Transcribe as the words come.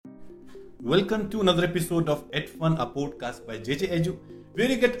Welcome to another episode of Ed Fun, a podcast by JJ Edu, where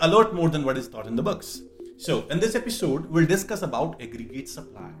you get a lot more than what is taught in the books. So, in this episode, we'll discuss about aggregate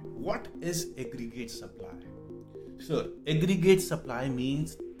supply. What is aggregate supply? So, aggregate supply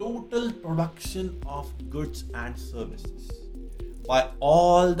means total production of goods and services by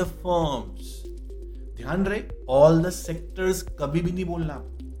all the firms. ध्यान रहे, all the sectors कभी भी नहीं बोलना.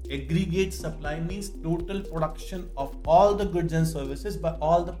 Aggregate supply means total production of all the goods and services by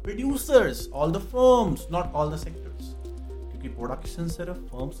all the producers, all the firms, not all the sectors. क्योंकि production सिर्फ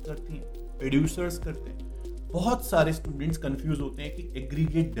firms करती हैं, प्रोड्यूसर्स करते हैं. बहुत सारे स्टूडेंट्स कंफ्यूज होते हैं कि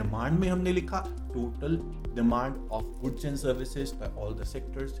एग्रीगेट डिमांड में हमने लिखा total demand of goods and services by all the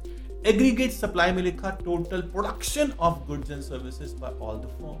sectors. Aggregate supply में लिखा total production of goods and services by all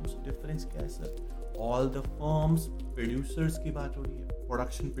the firms. Difference क्या है sir? All the firms producers की बात हो रही है,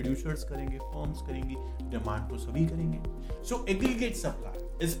 प्रोडक्शन प्रोड्यूसर्स करेंगे, फर्म्स करेंगी, डिमांड तो सभी करेंगे. So aggregate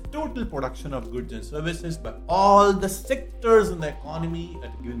supply is total production of goods and services by all the sectors in the economy at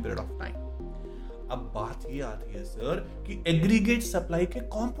a given period of time. अब बात ये आती है सर कि एग्रीगेट सप्लाई के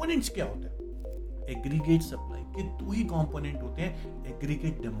कंपोनेंट्स क्या होते हैं. एग्रीगेट सप्लाई के दो ही कंपोनेंट होते हैं,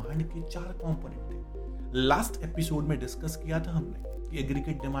 एग्रीगेट डिमांड के 4 कंपोनेंट हैं. लास्ट एपिसोड में डिस्कस किया था हमने कि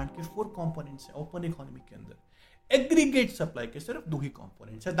एग्रीगेट डिमांड के 4 कंपोनेंट्स हैं ओपन इकोनॉमी के अंदर. एग्रीगेट सप्लाई के सिर्फ 2 ही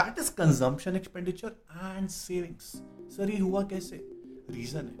कंपोनेंट्स है, that is consumption expenditure and savings. Sir ये हुआ कैसे?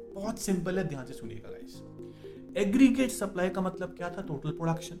 रीजन है, बहुत सिंपल है, ध्यान से सुनिएगा गाइस. एग्रीगेट सप्लाई का मतलब क्या था? Total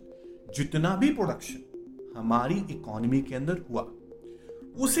production. जितना भी प्रोडक्शन हमारी इकोनॉमी के अंदर हुआ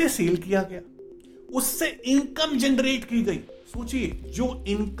उसे सेल किया गया, उससे इनकम जनरेट की गई. सोचिए, जो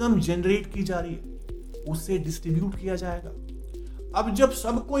इनकम जनरेट की जा रही है उसे डिस्ट्रीब्यूट किया जाएगा. अब जब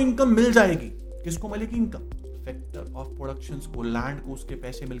सबको इनकम मिल जाएगी, किसको मिलेगी इनकम? फैक्टर ऑफ प्रोडक्शन को, लैंड को उसके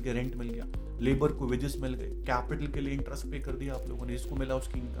पैसे मिल गए, रेंट मिल गया, लेबर को वेजेस मिल गए, कैपिटल के लिए इंटरेस्ट पे कर दिया आप लोगों ने, इसको मिला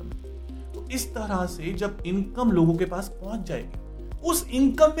उसकी इनकम. तो इस तरह से जब इनकम लोगों के पास पहुंच जाएगी, उस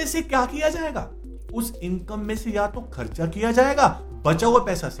इनकम में से क्या किया जाएगा? उस इनकम में से या तो खर्चा किया जाएगा, बचा हुआ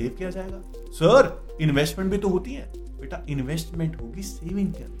पैसा सेव किया जाएगा. सर इन्वेस्टमेंट भी तो होती है बेटा, इन्वेस्टमेंट होगी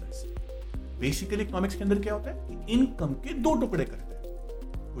सेविंग के अंदर से. बेसिकली इकोनॉमिक्स के अंदर क्या होता है कि इनकम के 2 टुकड़े करते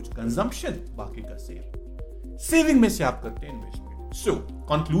हैं, कुछ कंजम्पशन, बाकी का सेव. सेविंग में से आप करते हैं investment. So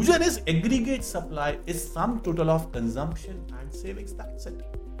conclusion is aggregate supply is sum total of consumption and savings, that's it.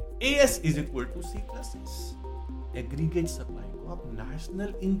 AS is equal to C plus S. Aggregate supply को आप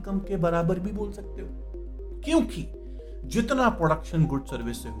नेशनल इनकम के बराबर भी बोल सकते हो, क्योंकि जितना प्रोडक्शन गुड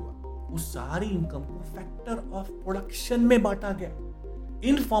सर्विस से हुआ उस सारी इनकम को फैक्टर ऑफ प्रोडक्शन में बांटा गया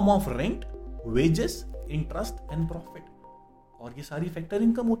in form of rent, wages, interest and profit. और ये सारी फैक्टर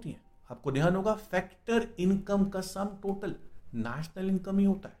इनकम होती हैं. आपको ध्यान होगा, फैक्टर इनकम का सम टोटल नेशनल इनकम ही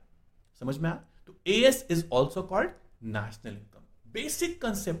होता है. समझ में आया? तो AS is also called national income. Basic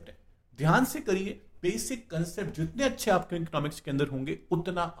concept है, ध्यान से करिए. बेसिक कंसेप्ट जितने अच्छे आपके इकोनॉमिक्स के अंदर होंगे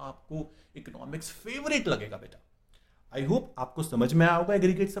उतना आपको इकोनॉमिक्स फेवरेट लगेगा बेटा. आई होप आपको समझ में आया होगा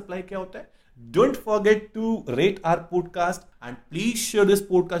एग्रीगेट सप्लाई क्या होता है. Don't forget to rate our podcast and please share this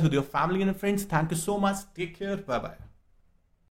podcast with your family and friends. Thank you so much. Take care. Bye bye.